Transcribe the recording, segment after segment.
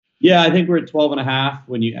Yeah, I think we're at 12 and a half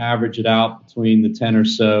when you average it out between the 10 or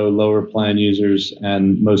so lower plan users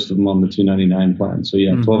and most of them on the 299 plan. So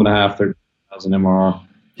yeah, 12 and a half, 13,000 MRR.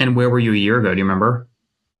 And where were you a year ago? Do you remember?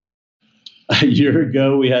 A year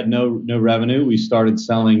ago, we had no revenue. We started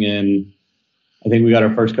selling I think we got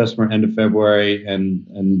our first customer end of February, and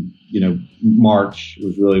March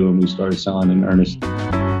was really when we started selling in earnest.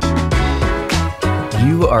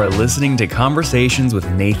 You are listening to Conversations with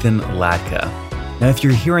Nathan Latka. Now, if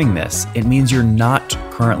you're hearing this, it means you're not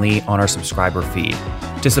currently on our subscriber feed.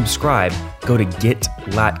 To subscribe, go to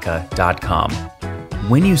getlatka.com.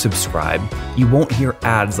 When you subscribe, you won't hear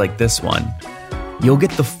ads like this one. You'll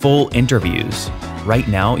get the full interviews. Right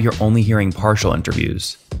now, you're only hearing partial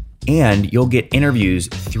interviews. And you'll get interviews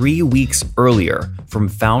 3 weeks earlier from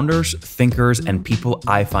founders, thinkers, and people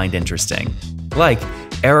I find interesting. Like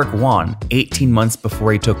Eric Yuan, 18 months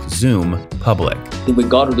before he took Zoom public. We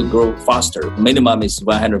got to grow faster. Minimum is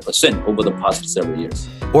 100% over the past several years.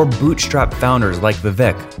 Or bootstrap founders like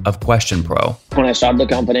Vivek of Question Pro. When I started the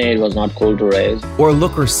company, it was not cool to raise. Or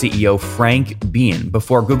Looker CEO Frank Bean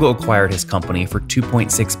before Google acquired his company for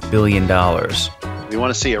 $2.6 billion. We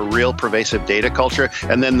want to see a real pervasive data culture,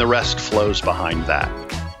 and then the rest flows behind that.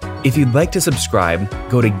 If you'd like to subscribe,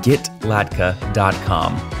 go to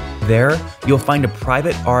getlatka.com. There, you'll find a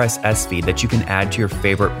private RSS feed that you can add to your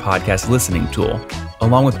favorite podcast listening tool,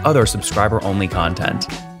 along with other subscriber-only content.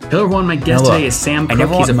 Hello everyone, my guest today is Sam Cook.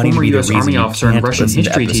 He's a former U.S. Army officer and Russian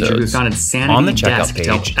history teacher who founded Sanity Desk to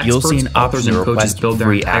help experts, authors, and coaches build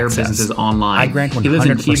their entire businesses online. I grant 100% he lives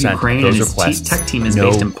in Kyiv, Ukraine, and his tech team is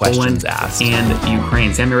based in Poland asked. and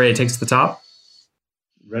Ukraine. Sam, you ready to take us to the top?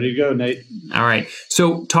 Ready to go, Nate. All right.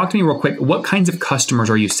 So talk to me real quick. What kinds of customers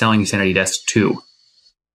are you selling Sanity Desk to?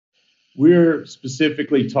 We're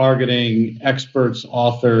specifically targeting experts,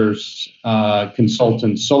 authors,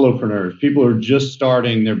 consultants, solopreneurs, people who are just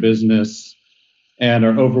starting their business and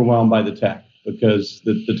are overwhelmed by the tech, because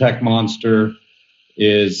the tech monster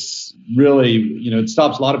is really, it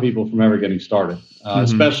stops a lot of people from ever getting started,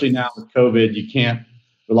 especially now with COVID. You can't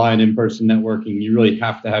rely on in-person networking. You really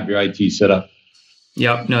have to have your IT set up.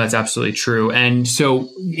 Yep. No, that's absolutely true. And so,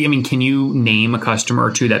 can you name a customer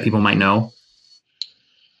or two that people might know?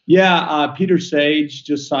 Yeah, Peter Sage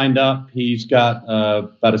just signed up. He's got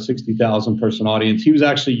about a 60,000 person audience. He was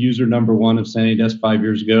actually user number one of Sanity Desk 5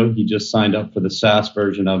 years ago. He just signed up for the SaaS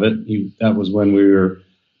version of it. That was when we were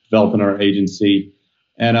developing our agency.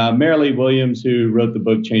 And Marilee Williams, who wrote the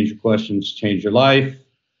book Change Your Questions, Change Your Life.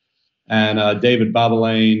 And David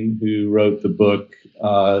Babalane, who wrote the book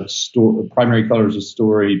Primary Colors of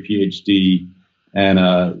Story, PhD,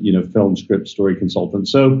 and film script story consultant.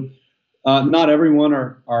 So not everyone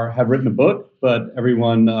have written a book, but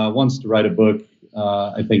everyone wants to write a book.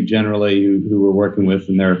 I think generally who we're working with,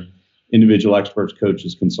 and they're individual experts,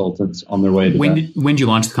 coaches, consultants on their way to that. When did you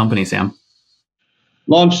launch the company, Sam?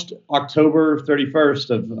 Launched October 31st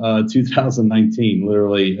of 2019.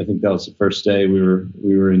 Literally, I think that was the first day we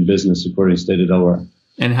were in business according to the state of Delaware.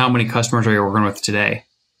 And how many customers are you working with today?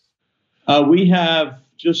 We have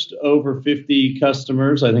just over 50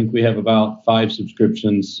 customers. I think we have about 5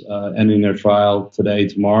 subscriptions ending their trial today,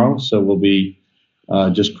 tomorrow. So we'll be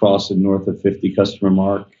just crossing north of 50 customer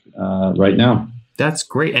mark right now. That's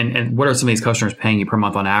great. And what are some of these customers paying you per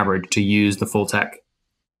month on average to use the full tech?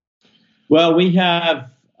 Well, we have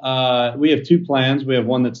 2 plans. We have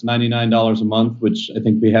one that's $99 a month, which I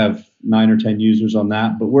think we have 9 or 10 users on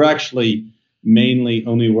that. But we're actually mainly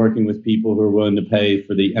only working with people who are willing to pay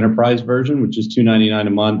for the enterprise version, which is $299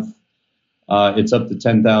 a month. It's up to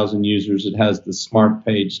 10,000 users. It has the smart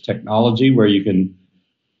page technology where you can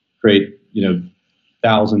create,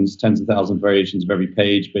 thousands, tens of thousands of variations of every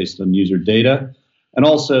page based on user data. And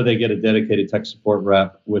also they get a dedicated tech support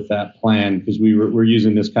rep with that plan, because we're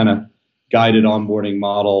using this kind of guided onboarding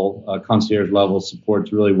model, concierge level support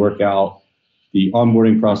to really work out the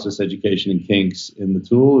onboarding process, education, and kinks in the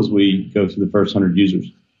tool as we go through the first 100 users.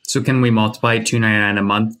 So can we multiply $299 a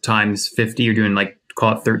month times 50? You're doing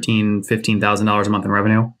call it $13,000, $15,000 a month in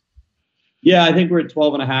revenue? Yeah, I think we're at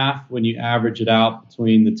 12 and a half when you average it out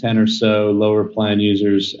between the 10 or so lower plan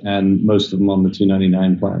users and most of them on the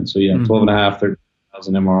 299 plan. So yeah, 12 and a half,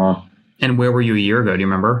 13,000 MRR. And where were you a year ago? Do you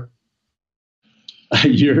remember? A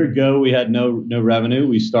year ago, we had no revenue.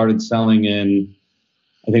 We started selling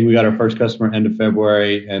I think we got our first customer end of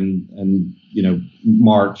February, and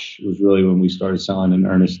March was really when we started selling in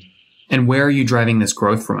earnest. And where are you driving this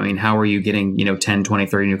growth from? How are you getting 10, 20,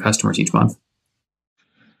 30 new customers each month?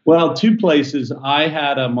 Well, 2 places. I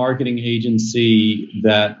had a marketing agency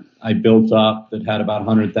that I built up that had about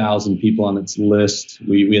 100,000 people on its list.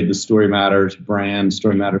 We had the Story Matters brand,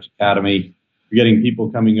 Story Matters Academy. We're getting people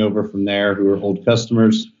coming over from there who are old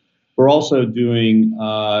customers. We're also doing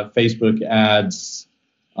Facebook ads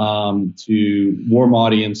to warm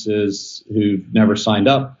audiences who've never signed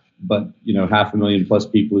up, but 500,000 plus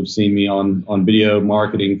people who've seen me on video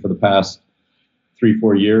marketing for the past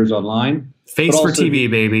 3-4 years online. Face for TV,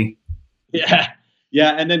 baby.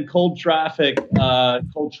 Yeah, and then cold traffic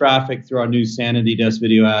through our new Sanity Desk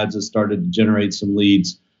video ads has started to generate some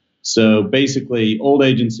leads. So basically, old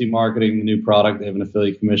agency marketing the new product. They have an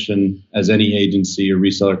affiliate commission as any agency or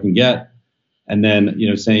reseller can get. And then,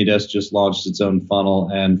 Sanity Desk just launched its own funnel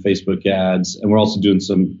and Facebook ads. And we're also doing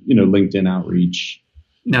some, LinkedIn outreach.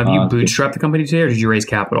 Now, have you bootstrapped the company today, or did you raise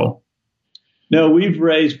capital? No, we've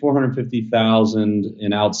raised $450,000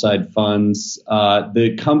 in outside funds.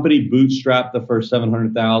 The company bootstrapped the first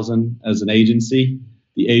 $700,000 as an agency.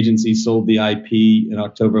 The agency sold the IP in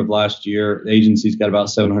October of last year. The agency's got about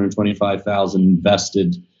 $725,000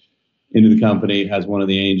 invested into the company as one of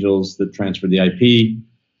the angels that transferred the IP,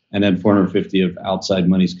 and then $450,000 of outside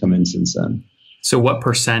money's come in since then. So, what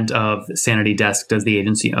 % of Sanity Desk does the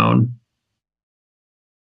agency own?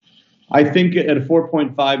 I think at a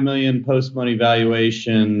 $4.5 million post-money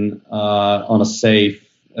valuation on a safe,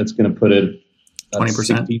 that's going to put it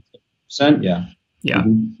 20%. 16%. Yeah.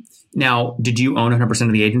 Mm-hmm. Now, did you own 100%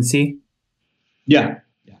 of the agency? Yeah.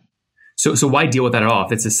 So why deal with that at all?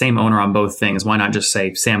 If it's the same owner on both things, why not just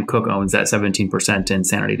say Sam Cook owns that 17% in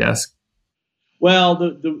Sanity Desk? Well,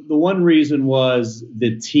 the one reason was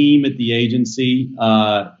the team at the agency.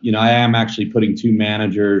 I am actually putting 2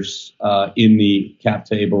 managers in the cap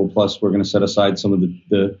table. Plus, we're going to set aside some of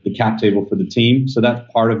the cap table for the team. So that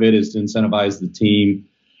part of it is to incentivize the team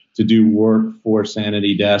to do work for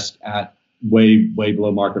Sanity Desk at way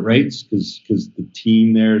below market rates because the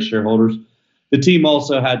team there is shareholders. The team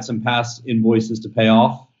also had some past invoices to pay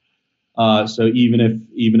off. So even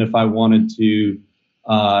if I wanted to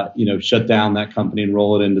shut down that company and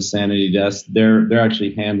roll it into Sanity Desk, they're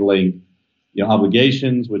actually handling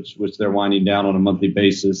obligations which they're winding down on a monthly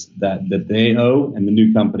basis that they owe, and the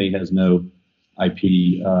new company has no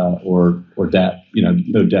IP or debt,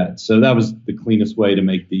 no debt. So that was the cleanest way to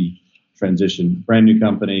make the transition. Brand new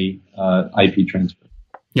company, IP transfer.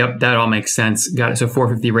 Yep, that all makes sense. Got it. So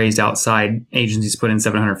 450 raised outside, agencies put in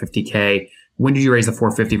 $750K. When did you raise the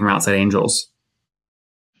 450 from outside angels?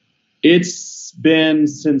 It's been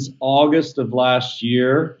since August of last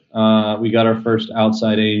year. We got our first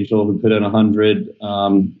outside angel who put in 100.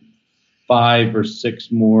 5 or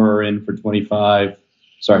 6 more in for 25.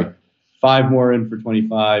 Sorry, 5 more in for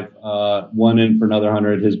 25. 1 in for another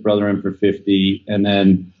 100. His brother in for 50, and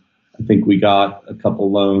then I think we got a couple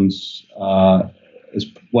loans as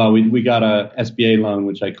well. We got a SBA loan,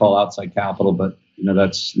 which I call outside capital, but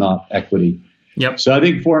that's not equity. Yep. So I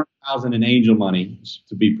think $400,000 in angel money,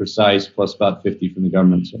 to be precise, plus about 50 from the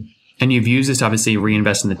government. So. And you've used this to obviously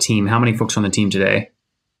reinvest in the team. How many folks are on the team today?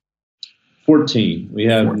 14. We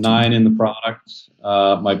have 14. 9 in the product.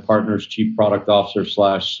 My partner's chief product officer /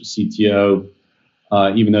 CTO.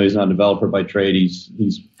 Even though he's not a developer by trade,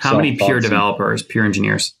 he's how many pure developers, pure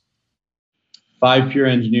engineers? 5 pure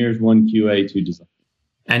engineers, 1 QA, 2 design.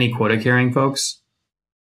 Any quota carrying folks?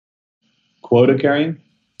 Quota carrying?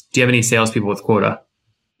 Do you have any salespeople with quota?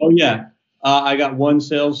 Oh yeah, I got 1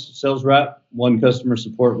 sales rep, 1 customer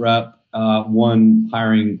support rep, 1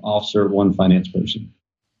 hiring officer, 1 finance person.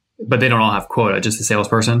 But they don't all have quota, just the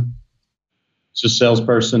salesperson? It's just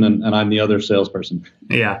salesperson, and I'm the other salesperson.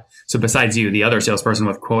 Yeah. So besides you, the other salesperson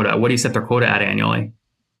with quota, what do you set their quota at annually?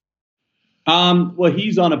 Well,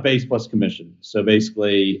 he's on a base plus commission. So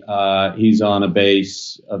basically, he's on a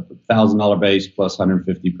base of $1,000 base plus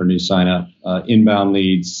 $150 per new sign up, inbound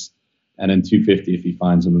leads, and then $250 if he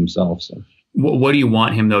finds them himself. So, what do you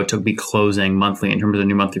want him though to be closing monthly in terms of the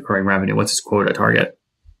new monthly recurring revenue? What's his quota target?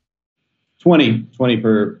 20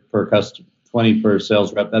 per customer, 20 per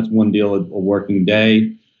sales rep. That's 1 deal a working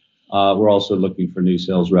day. We're also looking for new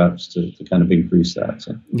sales reps to kind of increase that.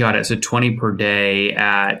 So. Got it. So 20 per day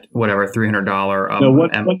at whatever, $300.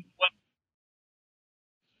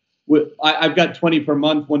 No, I've got 20 per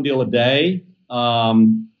month, 1 deal a day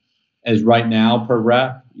as right now per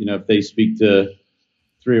rep. If they speak to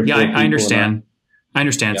 3 or 4 people. I understand. I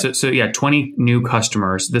understand. Yeah. So 20 new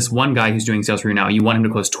customers. This one guy who's doing sales for you now, you want him to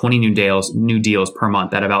close 20 new deals per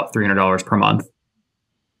month at about $300 per month.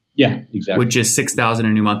 Yeah, exactly. Which is $6,000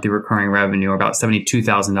 in new monthly recurring revenue, or about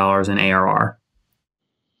 $72,000 in ARR.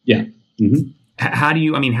 Yeah. Mm-hmm. How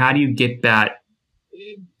do you get that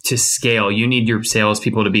to scale? You need your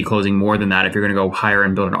salespeople to be closing more than that if you're going to go hire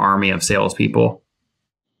and build an army of salespeople.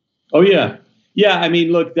 Oh yeah. Yeah, I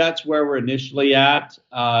mean, look, that's where we're initially at.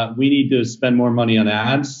 We need to spend more money on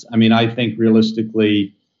ads. I mean, I think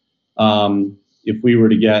realistically, if we were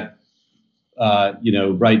to get,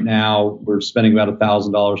 right now we're spending about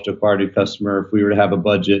 $1,000 to acquire a new customer. If we were to have a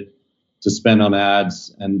budget to spend on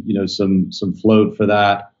ads and, some float for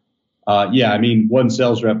that, I mean, one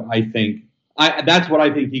sales rep, that's what I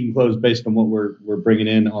think he can close based on what we're bringing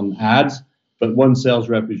in on ads. But one sales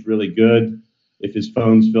rep who's really good, if his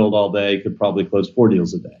phone's filled all day, could probably close 4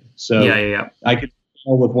 deals a day. So I could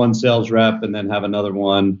start with one sales rep and then have another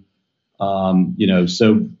one.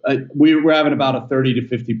 So we're having about a 30 to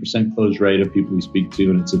 50% close rate of people we speak to,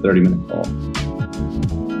 and it's a 30-minute call.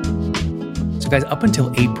 So guys, up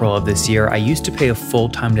until April of this year, I used to pay a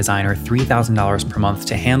full-time designer $3,000 per month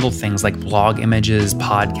to handle things like blog images,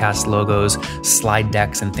 podcast logos, slide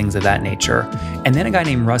decks, and things of that nature. And then a guy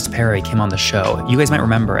named Russ Perry came on the show. You guys might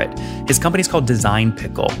remember it. His company's called Design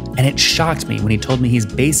Pickle, and it shocked me when he told me he's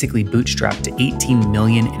basically bootstrapped to $18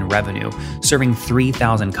 million in revenue, serving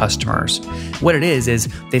 3,000 customers. What it is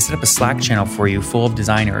they set up a Slack channel for you full of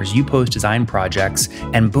designers. You post design projects,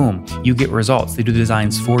 and boom, you get results. They do the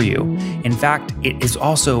designs for you. In fact, it is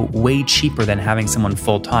also way cheaper than having someone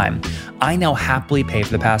full-time. I now happily pay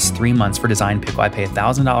for the past 3 months for Design Pickle. I pay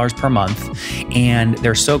 $1,000 per month, and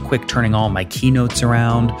they're so quick turning all my keynotes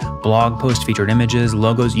around, blog post, featured images,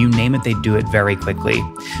 logos, you name it, they do it very quickly.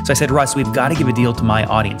 So I said, Russ, we've got to give a deal to my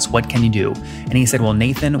audience. What can you do? And he said, well,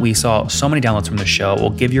 Nathan, we saw so many downloads from the show.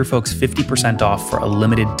 We'll give your folks 50% off for a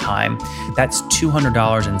limited time. That's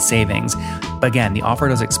 $200 in savings. But again, the offer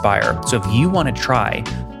does expire. So if you want to try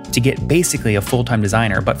to get basically a full-time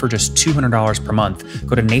designer, but for just $200 per month,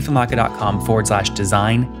 go to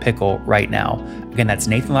nathanlatka.com/design pickle right now. Again, that's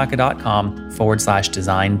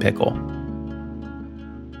nathanlatka.com/design pickle.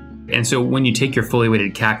 And so when you take your fully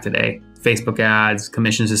weighted CAC today, Facebook ads,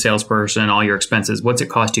 commissions to salesperson, all your expenses, what's it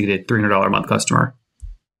cost you to get a $300 a month customer?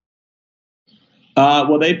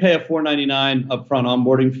 Well, they pay a $499 upfront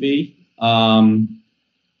onboarding fee, and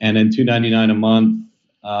then $299 a month.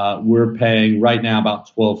 We're paying right now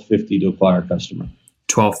about $1,250 to acquire a customer.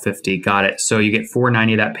 $1,250, got it. So you get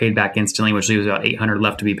 $490 of that paid back instantly, which leaves about $800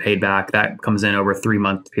 left to be paid back. That comes in over a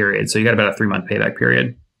 3-month period. So you got about a 3-month payback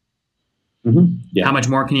period. Mm-hmm. Yeah. How much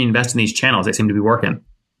more can you invest in these channels? They seem to be working.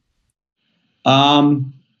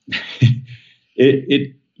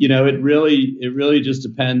 It really just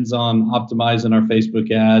depends on optimizing our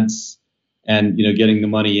Facebook ads and getting the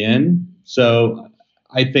money in. So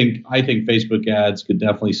I think Facebook ads could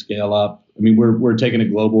definitely scale up. I mean, we're taking a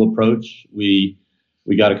global approach. We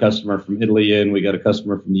got a customer from Italy in, we got a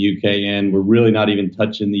customer from the UK in. We're really not even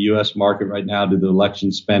touching the US market right now due to the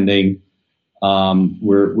election spending.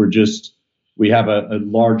 We have a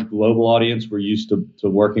large global audience we're used to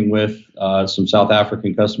working with. Some South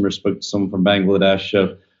African customers, spoke to someone from Bangladesh.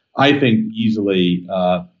 So I think easily,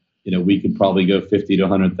 we could probably go 50 to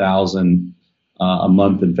 100,000 a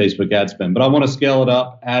month in Facebook ad spend. But I want to scale it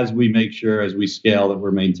up as we make sure, as we scale, that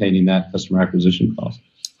we're maintaining that customer acquisition cost.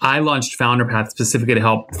 I launched FounderPath specifically to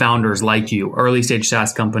help founders like you, early stage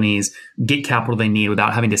SaaS companies, get capital they need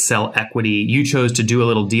without having to sell equity. You chose to do a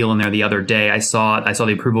little deal in there the other day. I saw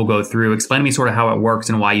the approval go through. Explain to me sort of how it works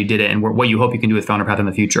and why you did it and what you hope you can do with FounderPath in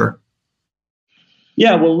the future.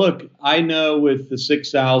 Yeah, well, look, I know with the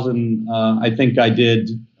 6,000, I think I did.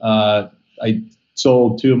 I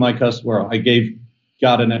sold 2 of my customers.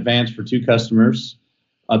 Got an advance for 2 customers.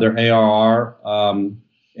 Their ARR,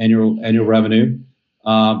 annual revenue.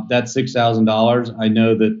 That's $6,000. I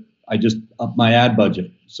know that I just upped my ad budget.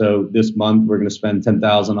 So this month we're going to spend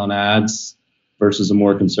 $10,000 on ads versus a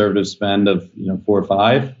more conservative spend of 4 or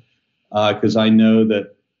 5. Because I know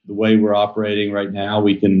that the way we're operating right now,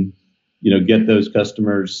 we can get those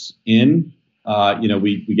customers in.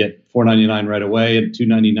 We get $499 right away and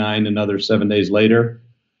 $299 another 7 days later.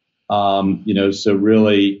 So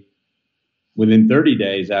really within 30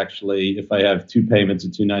 days, actually, if I have 2 payments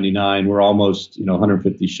of $299, we're almost,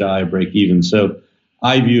 150 shy of break even. So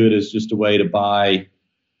I view it as just a way to buy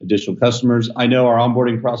additional customers. I know our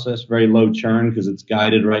onboarding process, very low churn because it's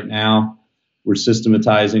guided right now. We're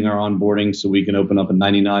systematizing our onboarding so we can open up a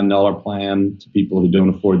 $99 plan to people who don't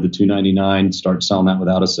afford the $299, start selling that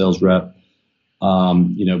without a sales rep.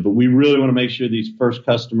 But we really want to make sure these first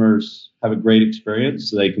customers have a great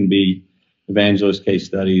experience so they can be evangelist case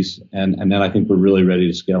studies. And then I think we're really ready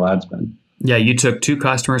to scale ad spend. Yeah, you took 2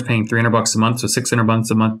 customers paying $300 a month, so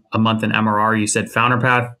 $600 a month in MRR. You said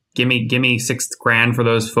FounderPath, give me $6,000 for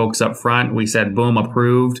those folks up front. We said, boom,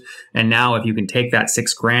 approved. And now if you can take that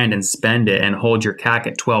 $6,000 and spend it and hold your CAC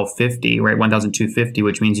at $1,250, right, $1,250,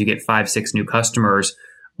 which means you get 5-6 new customers.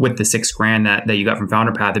 with the $6,000 that you got from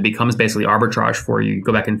FounderPath, it becomes basically arbitrage for you. You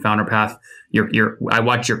go back in FounderPath, I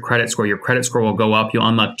watch your credit score. Your credit score will go up. You'll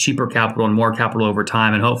unlock cheaper capital and more capital over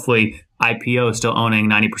time. And hopefully IPO is still owning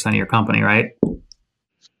 90% of your company, right?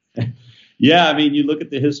 Yeah. I mean, you look at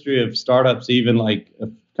the history of startups, even like a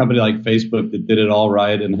company like Facebook that did it all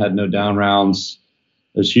right and had no down rounds,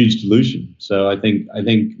 there's huge dilution. So I think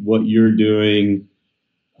what you're doing,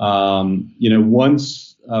 once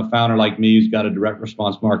a founder like me who's got a direct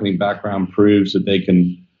response marketing background proves that they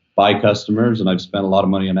can buy customers, and I've spent a lot of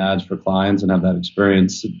money on ads for clients and have that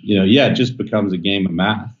experience, it just becomes a game of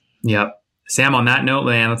math. Yep. Sam, on that note,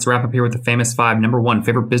 man, let's wrap up here with the famous 5. Number 1,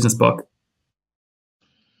 favorite business book.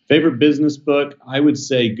 Favorite business book, I would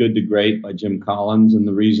say Good to Great by Jim Collins. And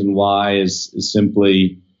the reason why is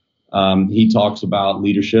simply he talks about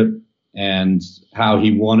leadership and how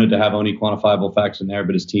he wanted to have only quantifiable facts in there,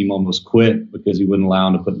 but his team almost quit because he wouldn't allow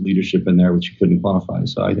him to put leadership in there, which he couldn't quantify.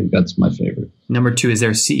 So I think that's my favorite. Number 2, is there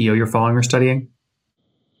a CEO you're following or studying?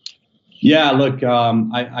 Yeah, look,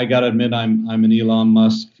 I got to admit, I'm an Elon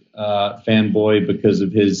Musk fanboy because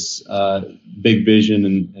of his big vision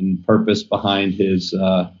and purpose behind his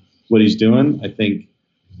what he's doing. I think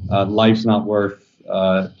life's not worth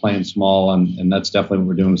playing small, and that's definitely what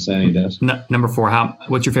we're doing with Sanity Desk. Number 4,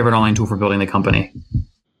 what's your favorite online tool for building the company?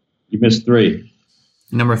 You missed 3.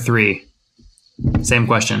 Number 3, same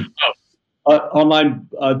question. Online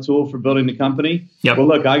tool for building the company? Yep. Well,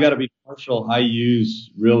 look, I got to be partial. I use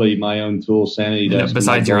really my own tool, Sanity Desk.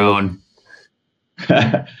 Besides your own.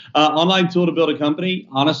 Online tool to build a company.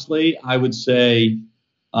 Honestly, I would say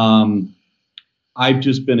I've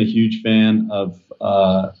just been a huge fan of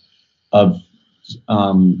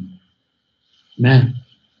man,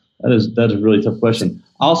 that is a really tough question.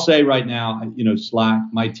 I'll say right now, Slack,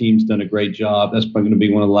 my team's done a great job. That's probably going to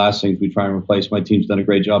be one of the last things we try and replace. My team's done a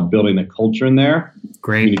great job building the culture in there.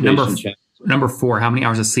 Great. Number 4, how many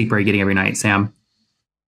hours of sleep are you getting every night, Sam?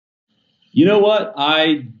 You know what?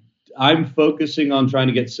 I'm focusing on trying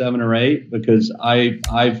to get 7 or 8 because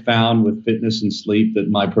I've found with fitness and sleep that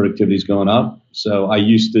my productivity is going up. So I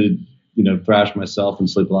used to, thrash myself and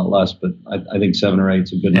sleep a lot less, but I think 7 or 8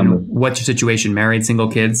 is a good number. What's your situation? Married, single,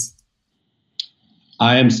 kids?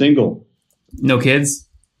 I am single. No kids?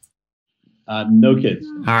 No kids.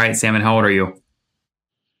 All right, Sam, and how old are you?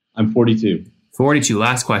 I'm 42. 42.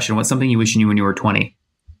 Last question. What's something you wish you knew when you were 20?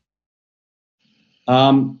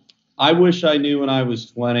 I wish I knew when I was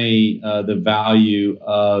 20 the value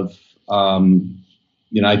of,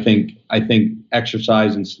 I think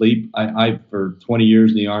exercise and sleep. I for 20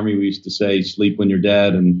 years in the Army, we used to say sleep when you're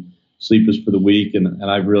dead, and sleep is for the weak. And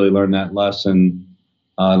I've really learned that lesson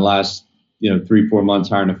last 3-4 months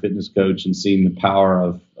hiring a fitness coach and seeing the power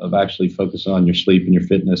of actually focusing on your sleep and your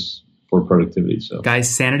fitness for productivity. So guys,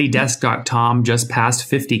 sanitydesk.com just passed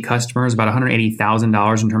 50 customers, about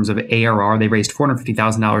 $180,000 in terms of ARR. They raised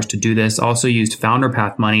 $450,000 to do this. Also used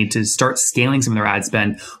FounderPath money to start scaling some of their ad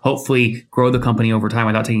spend, hopefully grow the company over time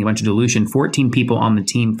without taking a bunch of dilution. 14 people on the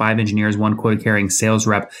team, 5 engineers, 1 quota-carrying sales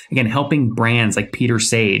rep. Again, helping brands like Peter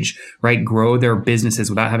Sage, right, grow their businesses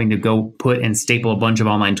without having to go put and staple a bunch of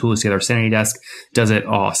online tools together. Sanity Desk does it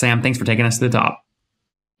all. Sam, thanks for taking us to the top.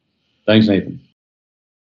 Thanks, Nathan.